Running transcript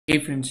Hey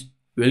friends,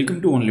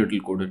 welcome to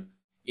Untitled Coder.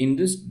 In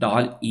this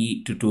DALL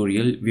E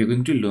tutorial, we are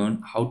going to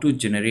learn how to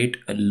generate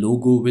a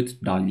logo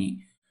with DALL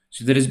E.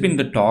 So there has been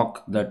the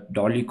talk that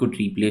DALL E could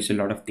replace a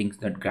lot of things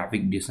that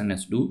graphic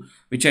designers do,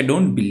 which I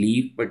don't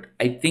believe, but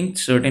I think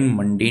certain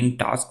mundane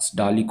tasks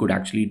DALL E could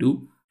actually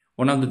do.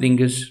 One of the things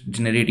is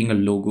generating a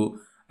logo,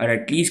 or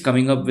at least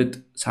coming up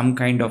with some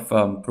kind of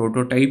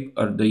prototype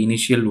or the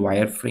initial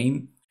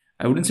wireframe.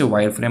 I wouldn't say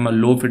wireframe, a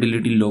low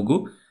fidelity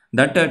logo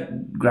that a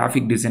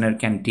graphic designer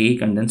can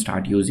take and then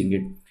start using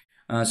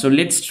it. So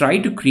let's try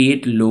to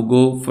create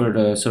logo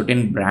for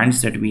certain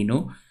brands that we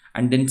know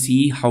and then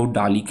see how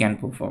DALL-E can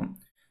perform.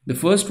 The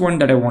first one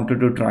that I wanted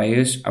to try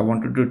is I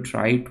wanted to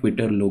try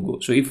Twitter logo.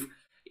 So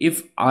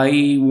if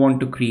I want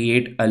to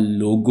create a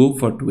logo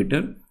for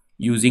Twitter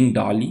using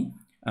DALL-E,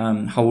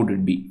 how would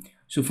it be?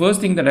 So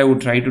first thing that I would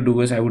try to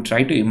do is I would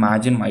try to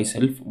imagine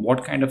myself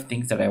what kind of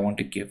things that I want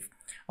to give.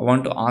 I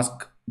want to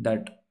ask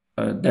that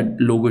that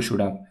logo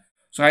should have.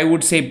 So I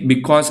would say,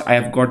 because I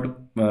have got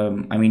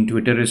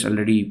Twitter is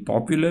already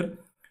popular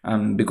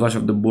because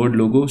of the bird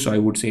logo. So I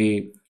would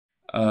say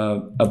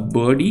a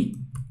birdie,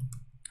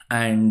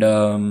 and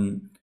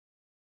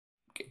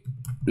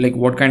like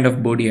what kind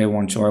of birdie I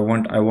want. So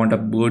I want a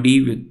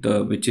birdie with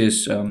which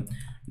is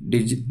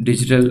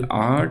digital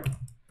art,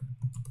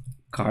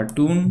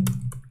 cartoon,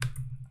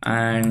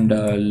 and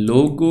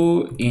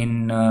logo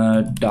in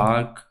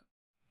dark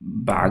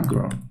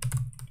background.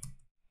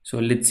 So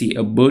let's see,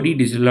 a birdie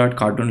digital art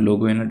cartoon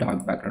logo in a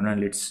dark background,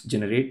 and let's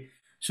generate.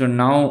 So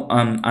now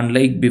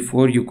unlike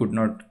before, you could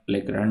not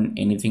like run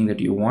anything that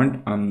you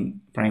want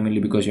primarily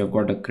because you have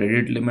got a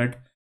credit limit,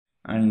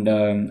 and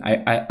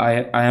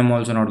I am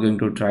also not going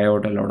to try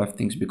out a lot of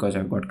things because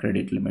I've got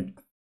credit limit.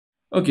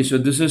 Okay, so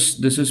this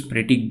is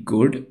pretty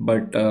good,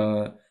 but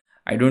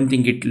I don't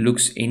think it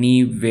looks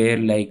anywhere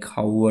like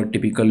how a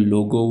typical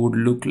logo would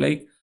look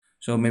like.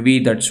 So maybe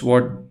that's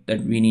what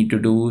that we need to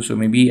do. So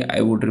maybe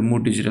I would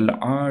remove digital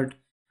art,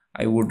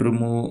 I would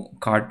remove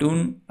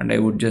cartoon, and I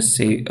would just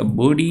say a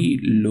birdie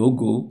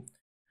logo,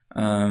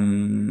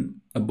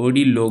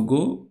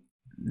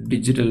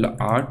 digital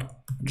art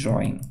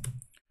drawing.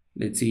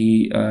 Let's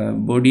see,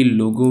 birdie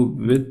logo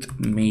with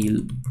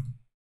mail,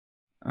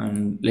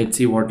 and let's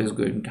see what is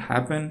going to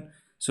happen.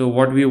 So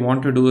what we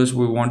want to do is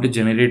we want to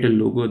generate a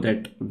logo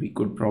that we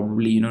could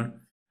probably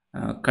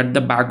cut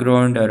the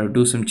background or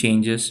do some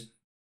changes,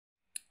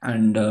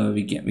 and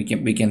we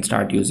can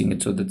start using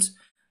it. So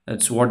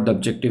that's what the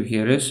objective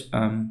here is.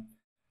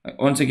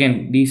 Once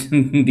again, these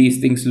these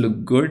things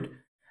look good,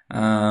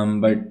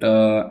 but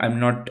I'm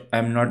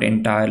not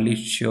entirely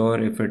sure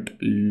if it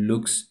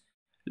looks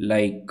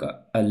like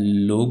a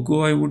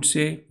logo, I would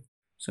say.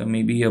 So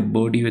maybe a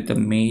birdie with a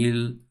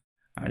male,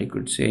 or you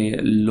could say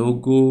a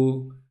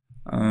logo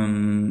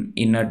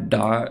in a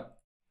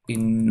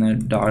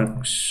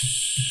dark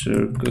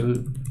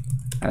circle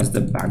as the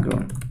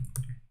background.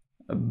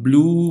 A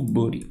blue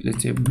birdie,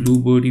 let's say blue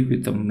birdie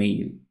with a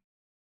mail,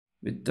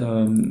 with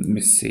a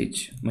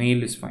message.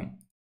 Mail is fine,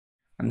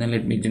 and then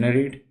let me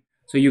generate.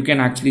 So you can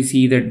actually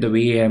see that the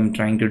way I'm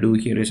trying to do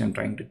here is I'm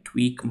trying to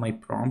tweak my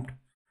prompt,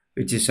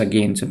 which is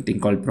again something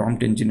called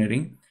prompt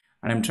engineering,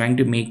 and I'm trying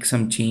to make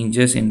some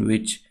changes in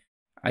which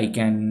I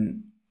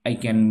can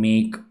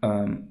make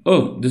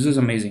oh, this is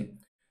amazing.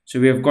 So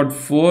we have got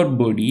 4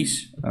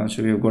 birdies.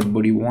 So we have got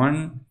birdie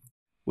 1,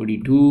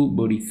 birdie 2,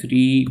 birdie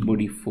 3,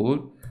 birdie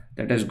 4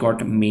 that has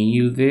got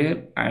mail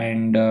there,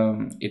 and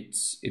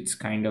it's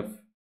kind of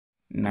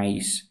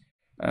nice.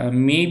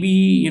 Maybe,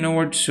 you know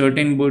what,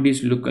 certain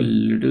birdies look a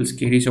little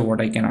scary. So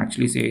what I can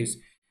actually say is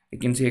I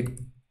can say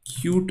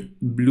cute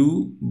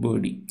blue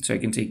birdie. So I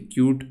can say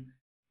cute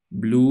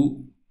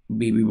blue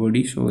baby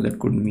birdie, so that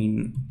could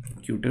mean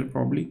cuter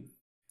probably,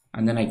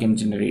 and then I can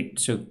generate.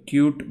 So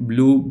cute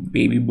blue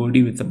baby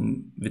birdie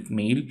with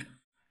male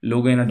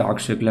logo in a dark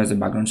circle as a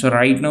background. So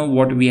right now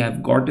what we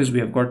have got is we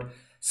have got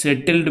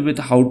settled with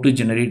how to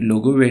generate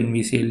logo. When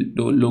we say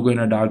logo in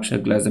a dark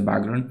circle as a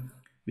background,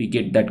 we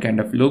get that kind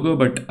of logo,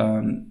 but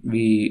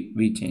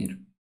we change.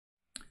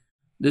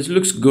 This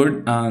looks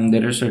good.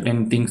 There are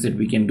certain things that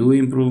we can do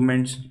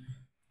improvements.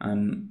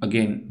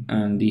 Again,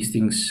 these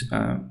things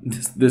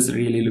this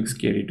really looks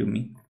scary to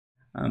me,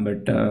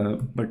 but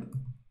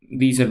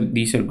these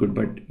are good,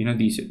 but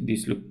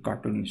these look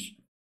cartoonish.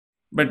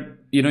 But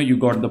you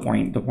got the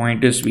point. The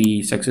point is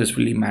we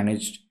successfully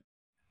managed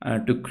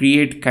to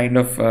create kind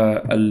of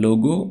a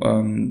logo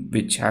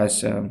which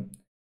has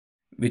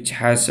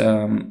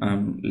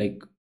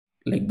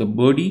like the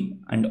birdie,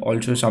 and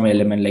also some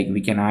element, like we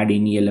can add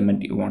any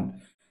element you want.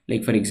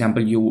 Like for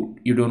example, you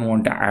don't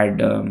want to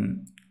add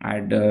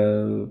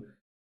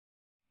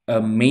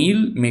a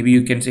male, maybe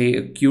you can say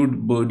a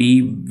cute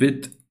birdie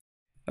with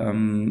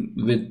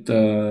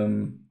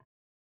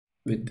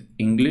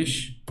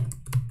English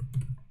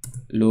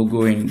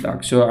logo in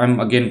dark. So I'm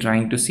again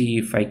trying to see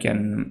if I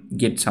can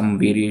get some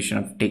variation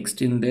of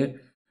text in there,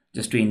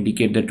 just to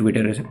indicate that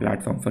Twitter is a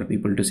platform for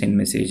people to send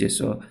messages.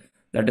 So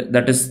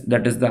that is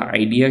the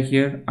idea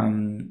here.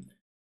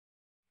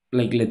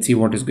 Like let's see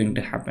what is going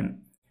to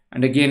happen.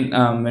 And again,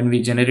 when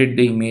we generate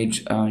the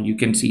image, you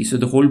can see, so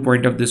the whole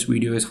point of this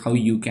video is how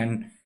you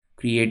can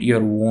create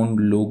your own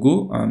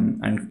logo,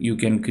 and you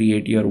can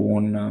create your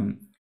own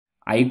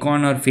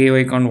icon or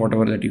fave icon,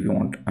 whatever that if you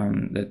want.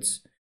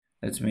 That's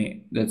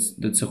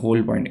the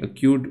whole point. A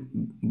cute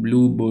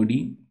blue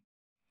body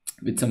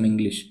with some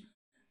English.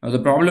 Now the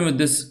problem with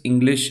this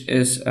English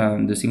is,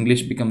 this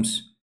English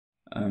becomes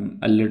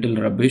a little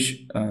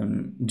rubbish,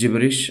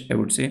 gibberish, I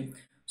would say.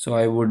 So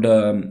I would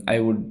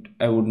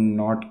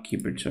not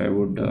keep it. So I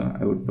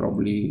would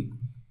probably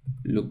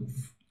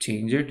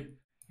change it.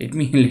 Let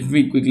me let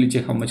me quickly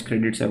check how much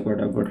credits I've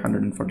got. I've got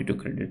 142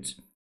 credits.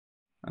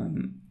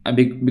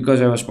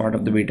 Because I was part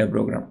of the beta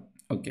program.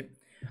 Okay.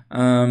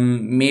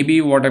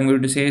 Maybe what I'm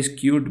going to say is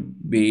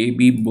cute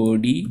baby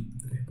body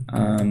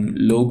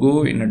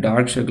logo in a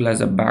dark circle as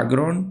a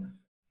background.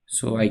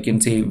 So I can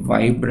say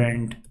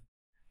vibrant,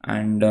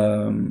 and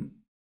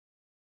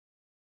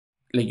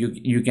like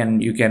you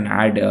can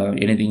add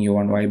anything you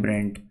want.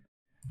 Vibrant,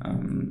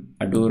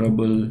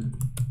 adorable,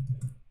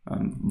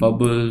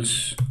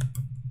 bubbles,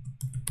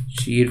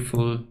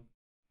 cheerful,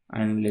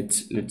 and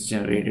let's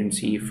generate and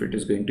see if it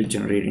is going to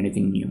generate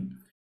anything new.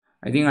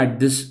 I think at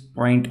this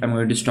point I'm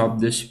going to stop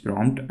this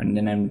prompt, and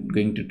then I'm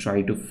going to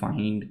try to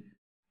find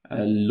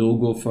a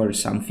logo for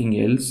something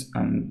else,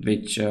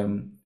 which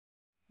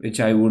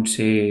I would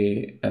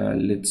say,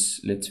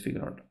 let's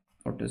figure out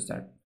what is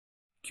that.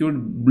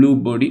 Cute blue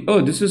body.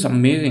 Oh, this is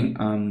amazing.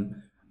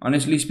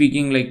 Honestly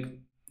speaking, like,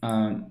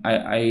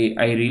 I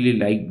really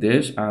like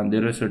this.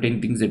 There are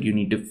certain things that you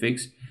need to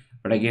fix,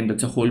 but again,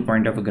 that's a whole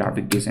point of a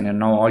graphic design. And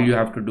now all you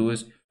have to do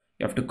is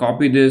you have to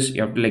copy this,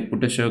 you have to like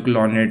put a circle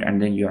on it,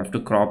 and then you have to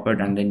crop it,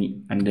 and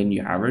then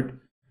you have it.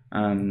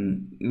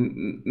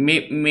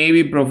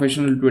 Maybe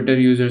professional Twitter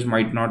users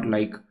might not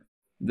like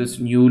this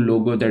new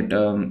logo that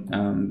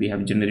we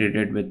have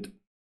generated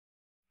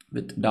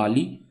with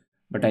DALL-E,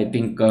 but I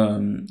think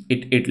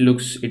it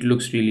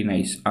looks really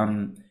nice.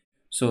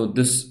 So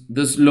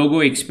this logo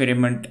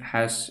experiment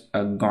has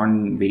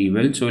gone very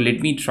well. So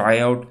let me try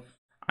out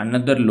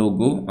another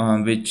logo,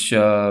 which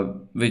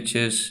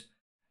is,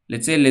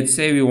 let's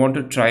say we want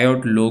to try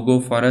out logo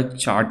for a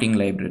charting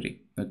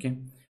library. Okay,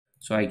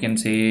 so I can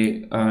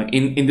say,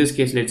 in this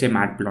case, let's say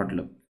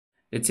Matplotlib.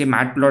 Let's say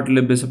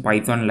Matplotlib is a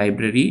Python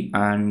library,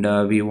 and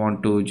we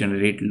want to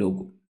generate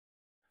logo.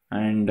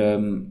 And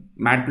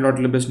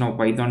Matplotlib is now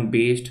Python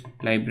based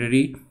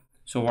library.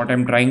 So what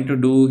I'm trying to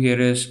do here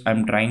is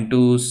I'm trying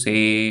to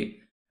say,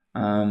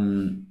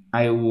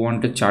 I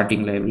want a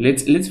charting library.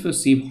 Let's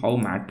first see how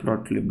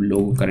Matplotlib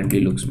logo currently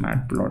looks.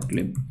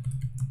 Matplotlib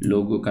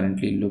logo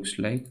currently looks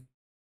like.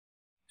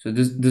 So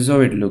this is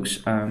how it looks.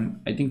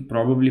 I think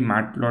probably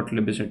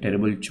Matplotlib is a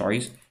terrible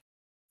choice.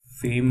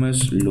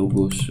 Famous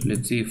logos.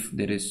 Let's see if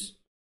there is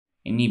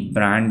any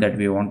brand that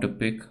we want to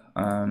pick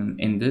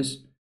in this.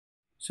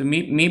 So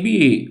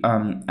maybe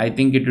I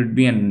think it would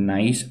be a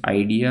nice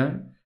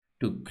idea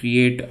to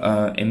create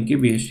a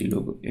Mkbhd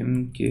logo.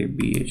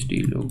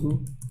 Mkbhd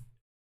logo.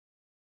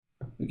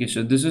 Okay,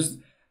 so this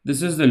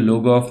is the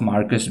logo of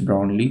Marcus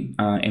Brownlee,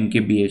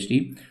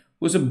 Mkbhd,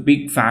 who's a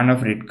big fan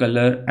of red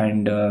color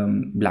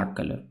and black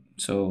color.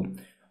 So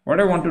what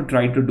I want to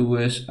try to do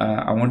is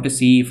I want to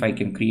see if I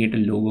can create a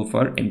logo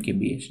for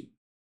Mkbhd.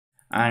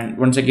 And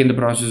once again, the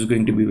process is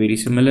going to be very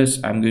similar.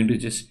 So I'm going to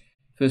just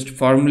first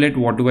formulate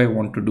what do I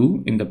want to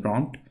do in the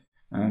prompt,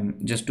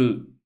 just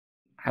to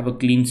have a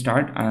clean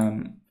start.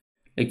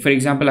 Like for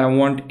example, I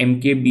want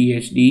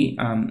Mkbhd.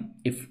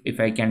 If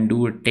I can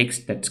do a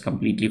text, that's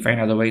completely fine.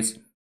 Otherwise,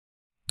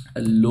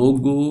 a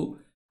logo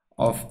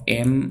of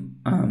M,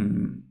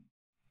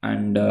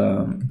 and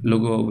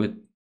logo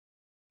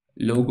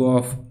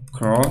of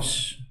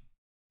cross,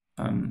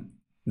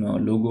 no,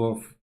 logo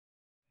of,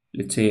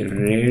 let's say,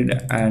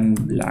 red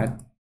and black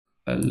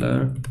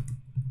color,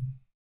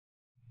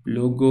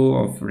 logo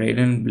of red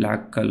and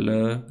black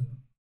color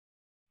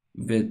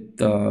with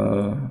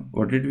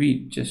what did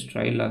we just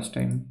try last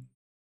time?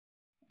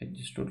 I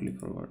just totally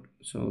forgot.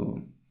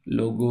 So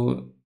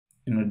logo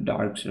in a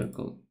dark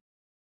circle,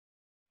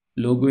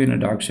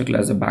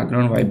 as a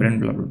background,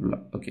 vibrant, blah blah blah.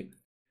 Okay,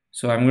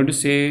 so I'm going to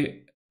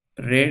say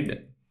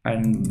red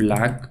and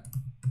black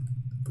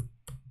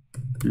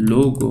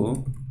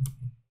logo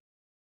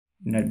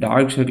in a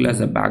dark circle as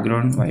a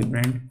background,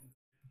 vibrant,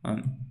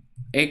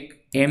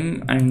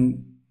 M,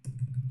 and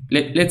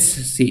let's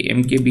see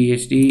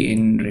Mkbhd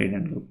in red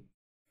and blue.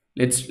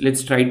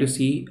 Let's try to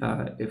see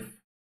if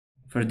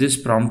for this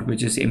prompt,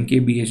 which is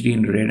Mkbhd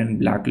in red and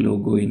black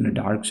logo in a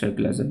dark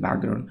circle as a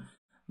background,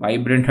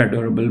 vibrant,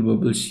 adorable,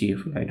 bubbles,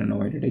 cheerful. I don't know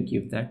why did I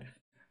give that,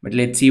 but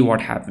let's see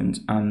what happens.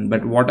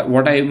 But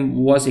what I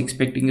was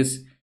expecting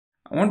is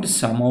I want to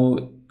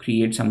somehow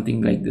create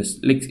something like this.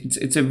 Like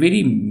it's a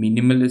very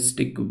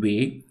minimalistic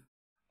way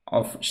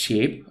of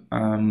shape.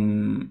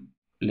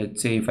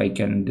 Let's say if I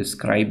can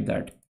describe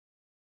that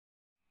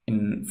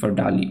for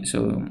DALL-E.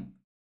 So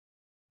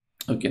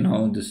okay,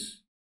 now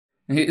this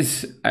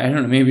is, I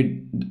don't know,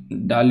 maybe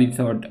DALL-E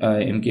thought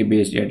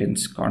Mkbhd at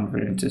its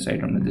conferences. I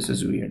don't know, this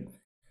is weird.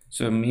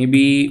 So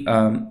maybe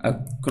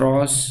a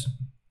cross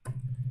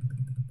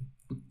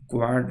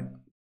quad.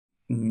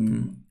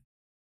 mm,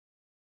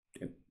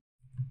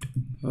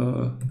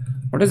 uh,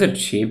 what is that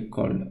shape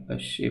called? A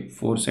shape,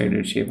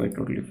 four-sided shape. I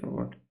totally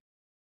forgot.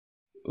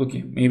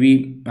 Okay,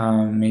 maybe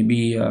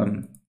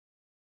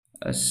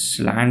a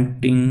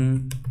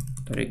slanting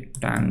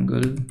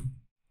rectangle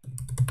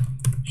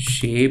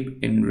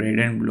shape in red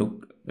and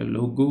blue. The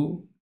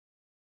logo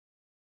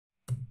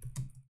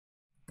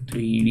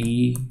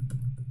 3D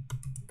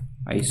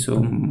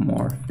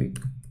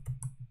isomorphic.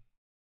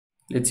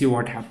 Let's see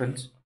what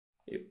happens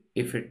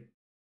if it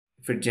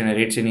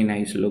generates any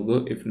nice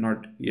logo. If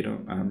not, you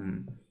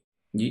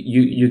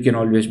can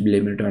always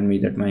blame it on me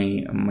that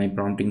my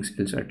prompting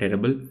skills are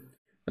terrible.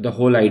 But the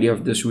whole idea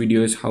of this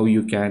video is how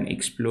you can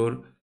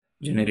explore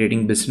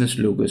generating business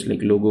logos,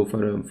 like logo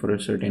for a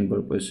certain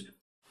purpose.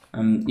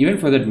 Even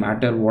for that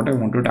matter, what I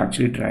want to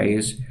actually try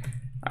is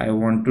I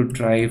want to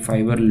try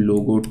Fiverr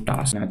logo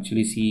task and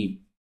actually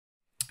see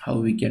how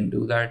we can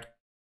do that.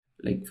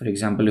 Like for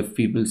example, if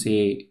people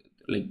say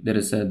like there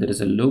is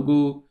a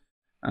logo,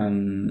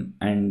 and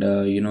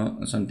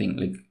something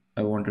like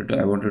I wanted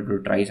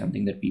to try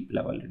something that people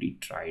have already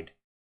tried.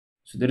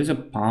 So there is a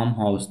palm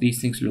house.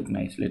 These things look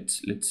nice. Let's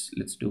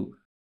do.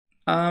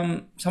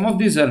 Some of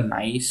these are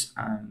nice,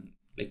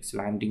 like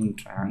slanting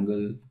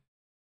triangle.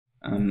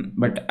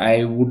 But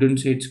I wouldn't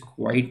say it's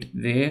quite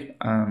there.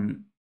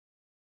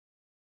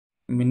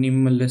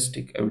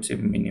 Minimalistic. I would say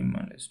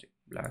minimalistic.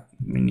 Black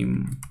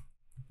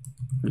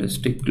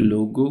minimalistic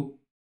logo.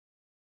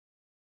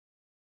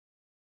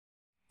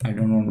 I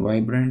don't want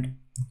vibrant.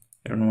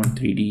 I don't want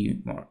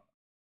 3D more.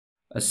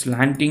 A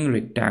slanting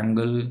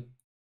rectangle.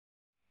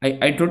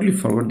 I totally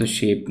forgot the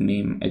shape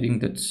name. I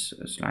think that's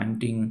a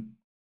slanting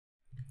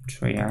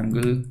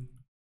triangle.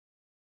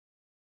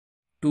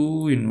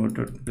 Two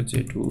inverted. Let's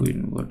say two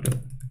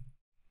inverted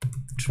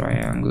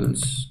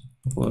triangles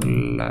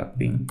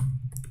overlapping.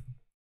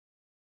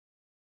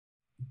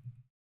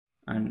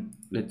 And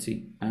let's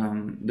see.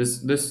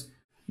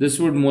 This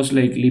would most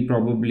likely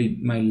probably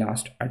my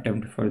last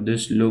attempt for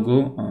this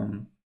logo.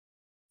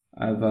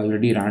 I've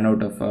already ran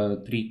out of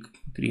three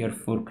or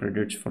four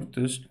credits for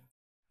this.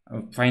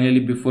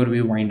 Finally, before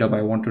we wind up,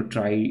 I want to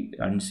try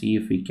and see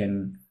if we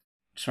can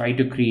try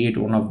to create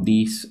one of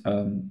these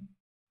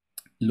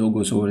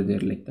logos over there,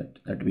 like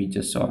that we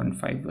just saw on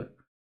Fiverr.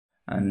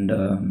 And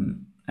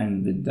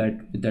with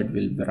that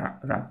we'll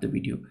wrap the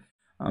video.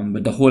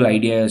 But the whole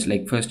idea is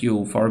like, first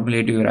you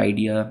formulate your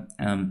idea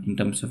in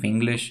terms of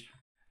English,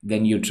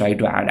 then you try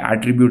to add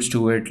attributes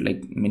to it,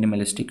 like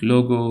minimalistic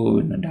logo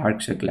in a dark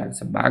circle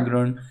as a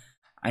background,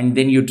 and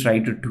then you try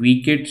to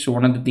tweak it. So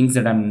one of the things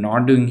that I'm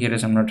not doing here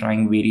is I'm not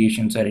trying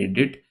variations or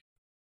edit.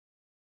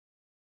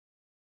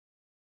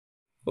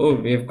 Oh,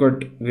 we've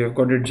got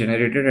it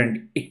generated,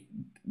 and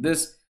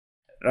this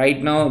right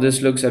now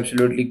this looks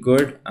absolutely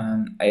good.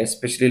 I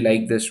especially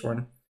like this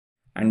one,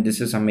 and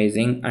this is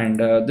amazing, and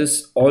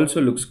this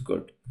also looks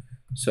good.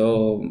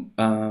 So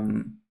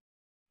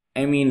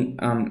I mean,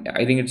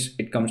 I think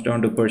it comes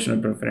down to personal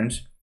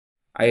preference.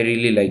 I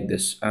really like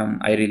this.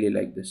 I really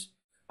like this.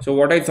 So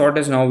what I thought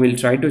is, now we'll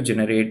try to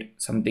generate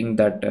something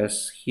that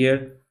is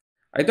here.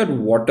 I thought,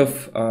 what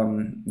if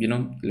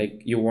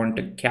like you want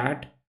a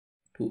cat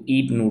to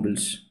eat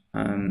noodles,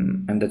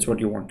 and that's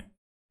what you want.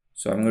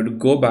 So I'm going to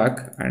go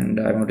back and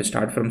I'm going to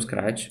start from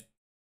scratch.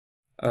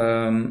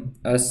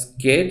 A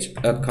sketch,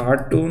 a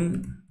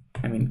cartoon.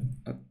 I mean,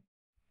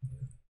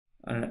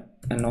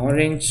 an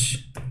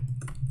orange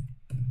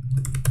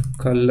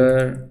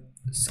color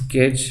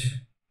sketch,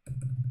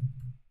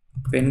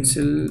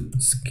 pencil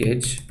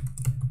sketch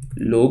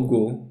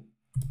logo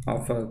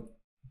of a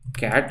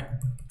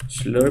cat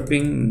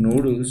slurping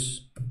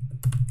noodles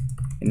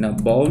in a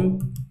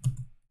bowl,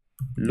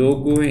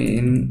 logo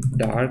in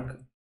dark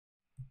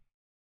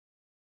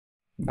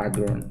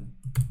background,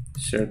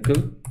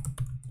 circle.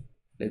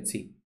 Let's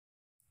see.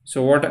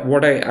 So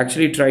what I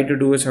actually tried to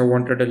do is I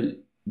wanted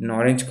an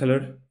orange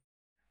color.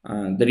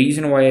 The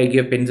reason why I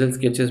give pencil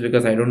sketches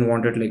because I don't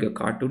want it like a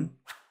cartoon,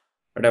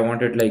 but I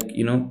wanted like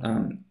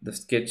the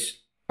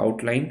sketch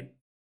outlined.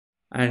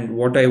 And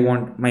what I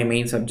want, my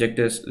main subject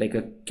is like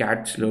a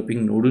cat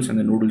slurping noodles, and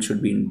the noodles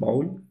should be in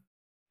bowl.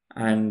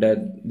 And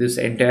this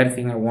entire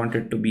thing I want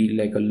it to be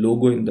like a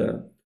logo in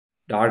the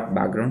dark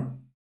background.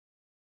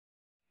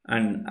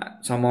 And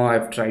somehow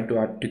I've tried to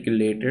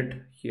articulate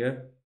it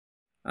here.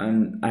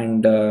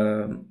 And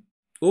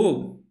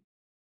oh,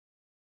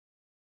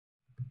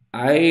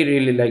 I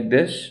really like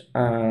this.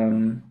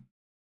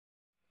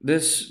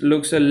 This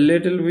looks a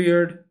little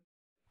weird.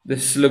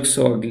 This looks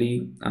so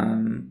ugly.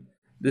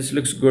 This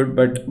looks good,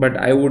 but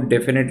I would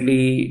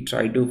definitely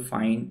try to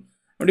find.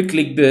 I'm going to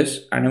click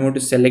this and I'm going to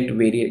select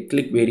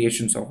click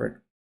variations of it.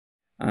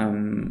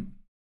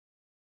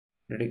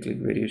 Did I click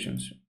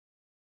variations?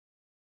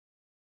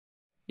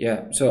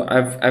 Yeah, so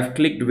I've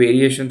clicked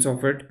variations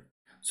of it.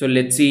 So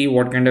let's see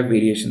what kind of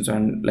variations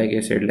on. Like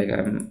I said, like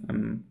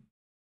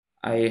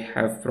I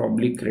have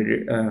probably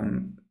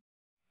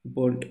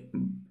burnt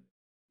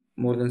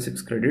more than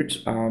 6 credits.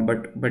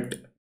 But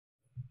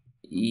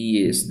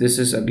yes, this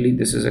is ugly.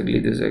 This is ugly.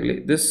 This is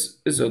ugly.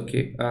 This is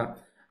okay.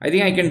 I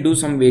think I can do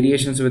some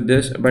variations with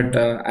this, but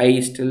I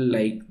still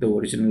like the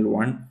original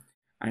one.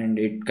 And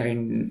it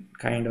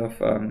kind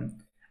of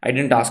I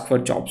didn't ask for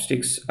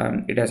chopsticks.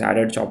 It has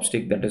added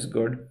chopstick, that is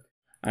good.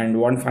 And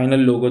one final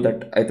logo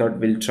that I thought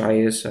we'll try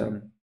is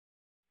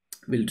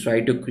we'll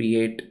try to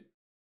create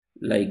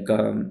like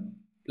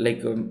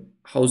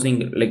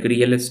housing, like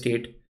real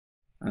estate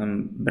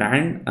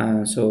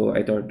brand. So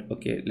I thought,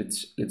 okay,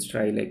 let's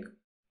try, like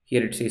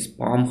here it says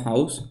Palm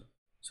House.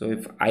 So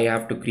if I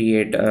have to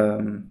create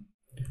a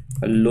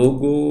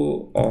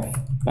logo of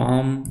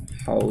palm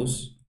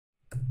house,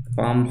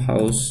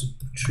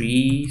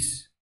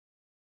 trees,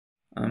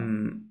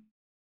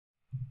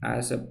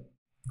 as a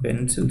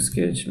pencil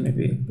sketch,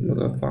 maybe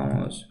logo of palm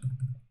house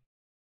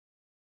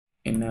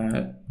in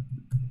a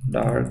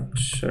dark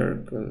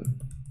circle,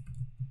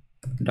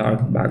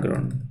 dark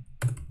background,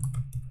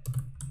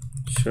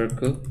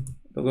 circle,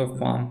 logo of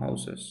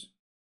farmhouse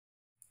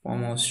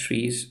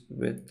trees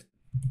with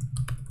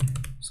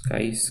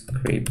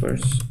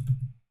skyscrapers.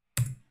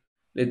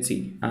 Let's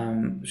see.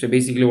 So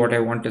basically what I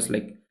want is,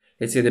 like,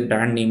 let's say the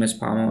brand name is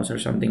farmhouse or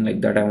something like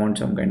that. I want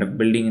some kind of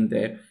building in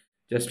there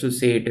just to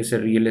say it is a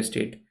real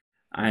estate.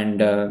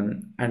 And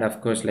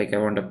of course, like, I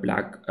want a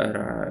black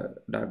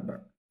dark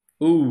back.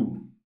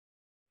 Ooh,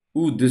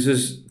 this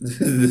is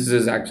this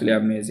is actually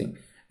amazing.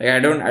 Like, I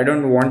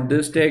don't want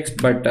this text,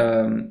 but I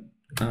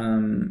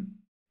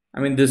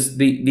mean,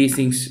 these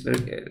things,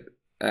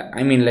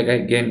 I mean, like,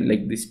 again,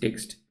 like, this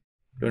text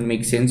don't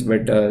make sense,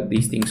 but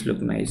these things look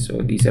nice.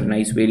 So these are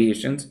nice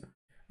variations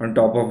on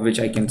top of which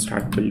I can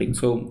start building.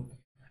 So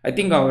I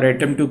think our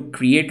attempt to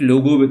create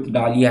logo with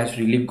DALL-E has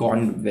really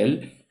gone well.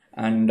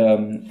 And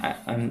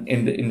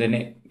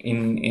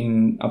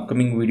in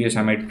upcoming videos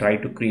I might try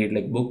to create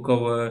like book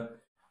cover,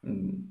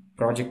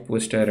 project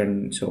poster,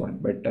 and so on.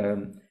 But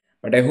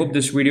I hope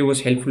this video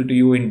was helpful to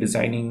you in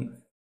designing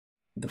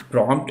the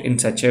prompt in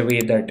such a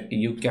way that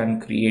you can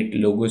create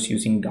logos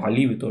using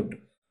DALL-E without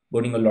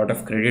burning a lot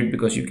of credit,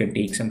 because you can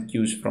take some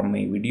cues from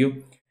my video.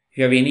 If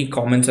you have any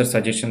comments or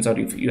suggestions, or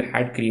if you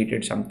had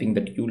created something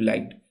that you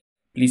liked,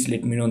 please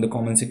let me know in the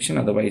comment section.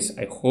 Otherwise,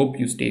 I hope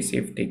you stay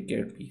safe. Take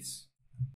care. Peace.